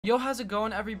Yo, how's it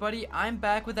going, everybody? I'm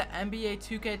back with the NBA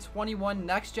 2K21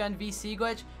 Next Gen VC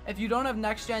glitch. If you don't have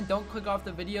Next Gen, don't click off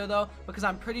the video though, because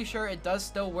I'm pretty sure it does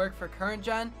still work for current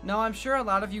gen. Now, I'm sure a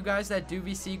lot of you guys that do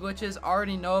VC glitches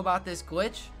already know about this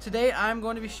glitch. Today, I'm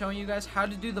going to be showing you guys how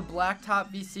to do the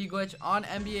blacktop VC glitch on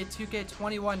NBA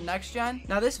 2K21 Next Gen.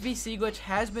 Now, this VC glitch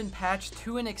has been patched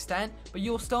to an extent, but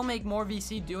you'll still make more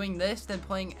VC doing this than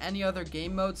playing any other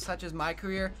game modes such as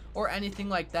MyCareer or anything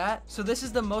like that. So this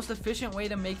is the most efficient way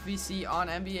to make VC on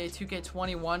NBA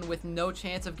 2K21 with no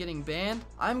chance of getting banned.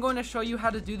 I'm going to show you how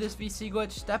to do this VC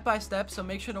glitch step by step, so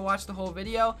make sure to watch the whole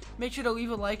video. Make sure to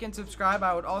leave a like and subscribe.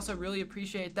 I would also really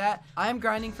appreciate that. I am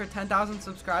grinding for 10,000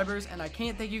 subscribers, and I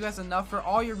can't thank you guys enough for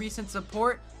all your recent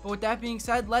support. But with that being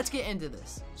said, let's get into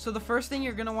this. So the first thing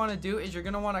you're going to want to do is you're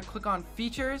going to want to click on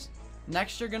Features.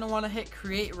 Next, you're going to want to hit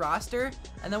Create Roster,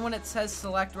 and then when it says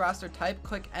Select Roster Type,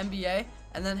 click NBA,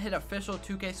 and then hit Official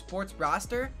 2K Sports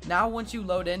Roster. Now, once you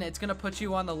load in, it's going to put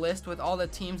you on the list with all the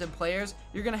teams and players.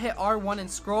 You're going to hit R1 and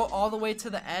scroll all the way to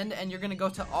the end, and you're going to go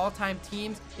to All-Time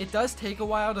Teams. It does take a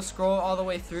while to scroll all the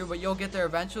way through, but you'll get there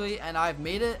eventually, and I've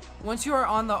made it. Once you are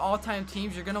on the All-Time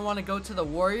Teams, you're going to want to go to the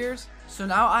Warriors. So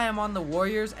now I am on the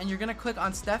Warriors, and you're going to click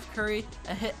on Steph Curry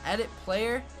and hit Edit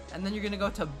Player, and then you're going to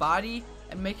go to Body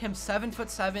and make him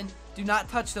 7'7". Do not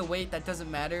touch the weight, that doesn't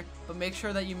matter, but make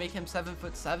sure that you make him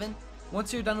 7'7".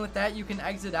 Once you're done with that, you can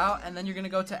exit out, and then you're going to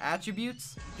go to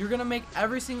Attributes. You're going to make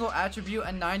every single attribute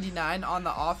a 99 on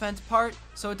the offense part,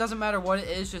 so it doesn't matter what it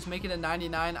is, just make it a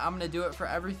 99. I'm going to do it for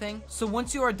everything. So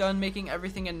once you are done making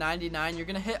everything a 99, you're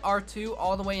going to hit R2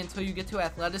 all the way until you get to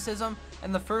Athleticism,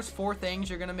 and the first four things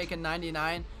you're going to make a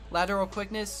 99. Lateral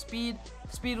quickness, speed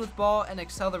with ball, and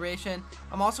acceleration.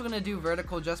 I'm also going to do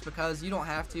vertical just because you don't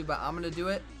have to, but I'm going to do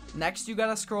it. Next, you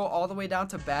gotta scroll all the way down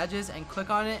to badges and click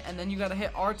on it, and then you gotta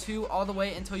hit R2 all the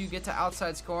way until you get to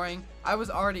outside scoring. I was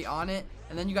already on it.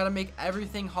 And then you gotta make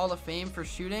everything Hall of Fame for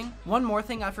shooting. One more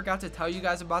thing I forgot to tell you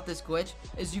guys about this glitch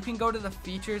is you can go to the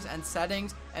features and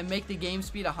settings and make the game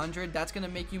speed 100. That's gonna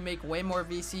make you make way more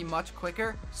VC much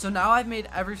quicker. So now I've made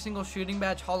every single shooting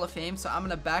badge Hall of Fame, so I'm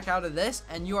gonna back out of this,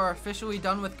 and you are officially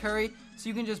done with Curry. So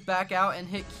you can just back out and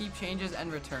hit Keep Changes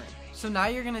and Return. So now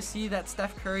you're going to see that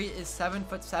Steph Curry is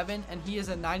 7'7", and he is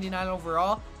a 99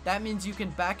 overall. That means you can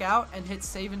back out and hit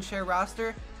Save and Share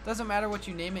Roster. Doesn't matter what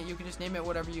you name it, you can just name it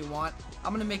whatever you want.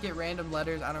 I'm going to make it random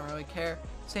letters, I don't really care.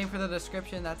 Same for the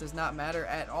description, that does not matter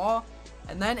at all.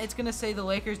 And then it's going to say the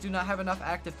Lakers do not have enough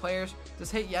active players.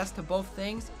 Just hit yes to both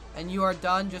things, and you are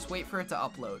done. Just wait for it to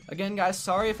upload. Again, guys,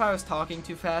 sorry if I was talking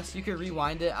too fast. You could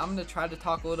rewind it. I'm going to try to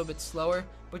talk a little bit slower,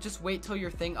 but just wait till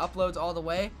your thing uploads all the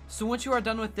way. So once you are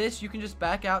done with this, you can just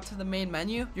back out to the main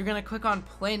menu. You're going to click on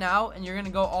Play Now, and you're going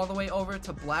to go all the way over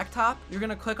to Blacktop. You're going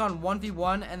to click on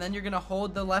 1v1, and then you're going to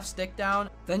hold the left stick down.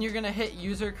 Then you're going to hit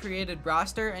User Created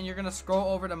Roster, and you're going to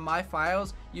scroll over to My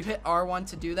Files. You hit R1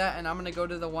 to do that, and I'm going to go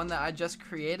to the one that I just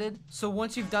created. So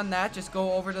once you've done that, just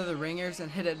go over to the ringers and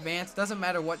hit Advanced. Doesn't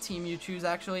matter what team you choose,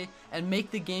 actually, and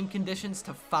make the game conditions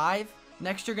to 5.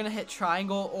 Next, you're going to hit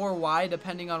triangle or Y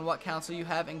depending on what console you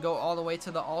have, and go all the way to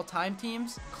the all-time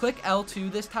teams. Click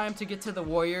L2 this time to get to the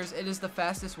Warriors. It is the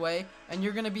fastest way, and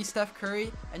you're going to be Steph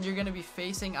Curry, and you're going to be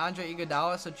facing Andre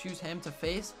Iguodala, so choose him to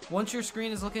face. Once your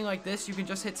screen is looking like this, you can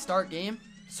just hit Start Game.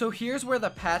 So here's where the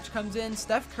patch comes in.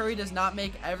 Steph Curry does not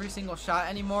make every single shot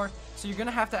anymore, so you're going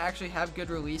to have to actually have good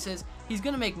releases. He's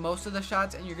going to make most of the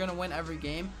shots, and you're going to win every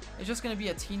game. It's just going to be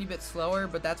a teeny bit slower,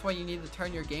 but that's why you need to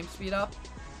turn your game speed up.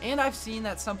 And I've seen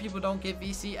that some people don't get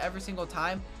VC every single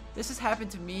time. This has happened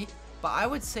to me, but I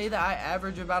would say that I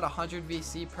average about 100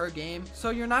 VC per game. So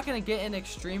you're not going to get an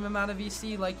extreme amount of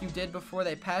VC like you did before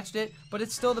they patched it, but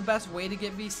it's still the best way to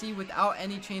get VC without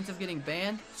any chance of getting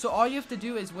banned. So all you have to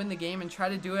do is win the game and try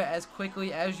to do it as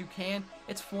quickly as you can.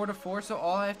 It's 4-4, so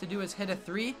all I have to do is hit a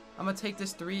 3. I'm going to take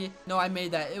this 3. No, I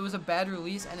made that. It was a bad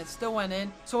release, and it still went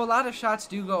in. So a lot of shots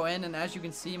do go in, and as you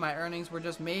can see, my earnings were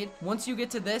just made. Once you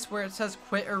get to this where it says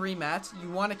quit or rematch,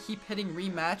 you want to keep hitting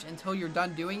rematch until you're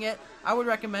done doing it. I would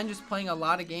recommend just playing a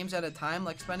lot of games at a time,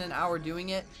 like spend an hour doing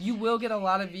it. You will get a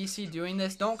lot of VC doing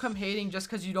this. Don't come hating just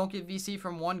because you don't get VC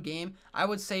from one game. I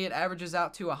would say it averages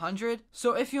out to 100.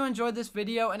 So if you enjoyed this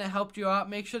video and it helped you out,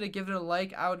 make sure to give it a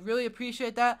like. I would really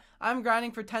appreciate that. I'm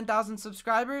grinding for 10,000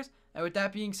 subscribers, and with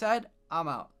that being said, I'm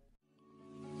out.